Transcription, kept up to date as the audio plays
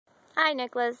Hi,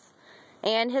 Nickolas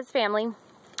and his family.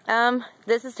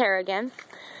 This is Tara again.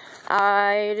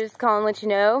 I just call and let you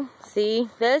know. See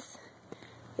this?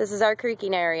 This is our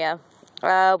creeking area.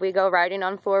 We go riding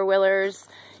on four-wheelers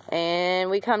and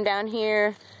we come down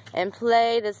here and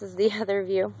play. This is the other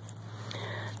view.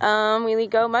 We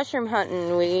go mushroom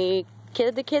hunting. The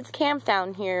kids camp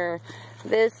down here.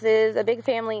 This is a big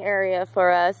family area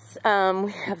for us.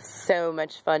 We have so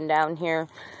much fun down here.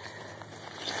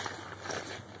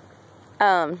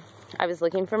 I was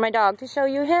looking for my dog to show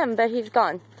you him, but he's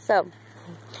gone. So,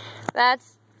 I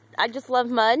just love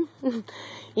mud.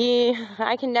 Yeah,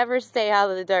 I can never stay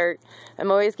out of the dirt. I'm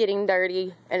always getting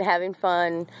dirty and having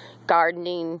fun,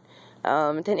 gardening,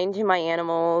 tending to my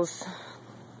animals,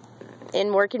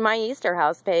 and working my Easter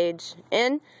house page,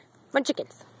 and my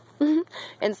chickens,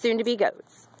 and soon to be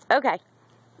goats. Okay,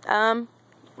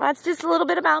 that's just a little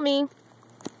bit about me.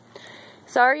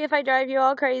 Sorry if I drive you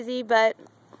all crazy, but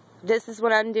this is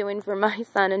what I'm doing for my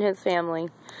son and his family.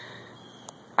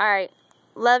 Alright,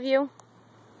 love you.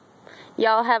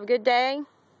 Y'all have a good day.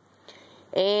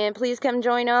 And please come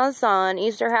join us on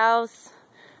Easter House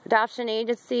Adoption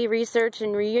Agency Research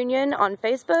and Reunion on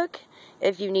Facebook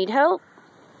if you need help.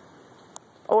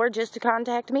 Or just to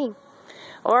contact me.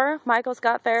 Or Michael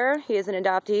Scott Farrer. He is an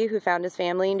adoptee who found his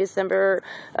family in December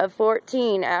of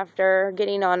 2014 after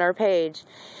getting on our page.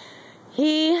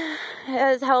 He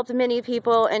has helped many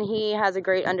people, and he has a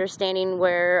great understanding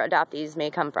where adoptees may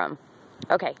come from.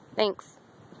 Okay, thanks.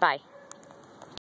 Bye.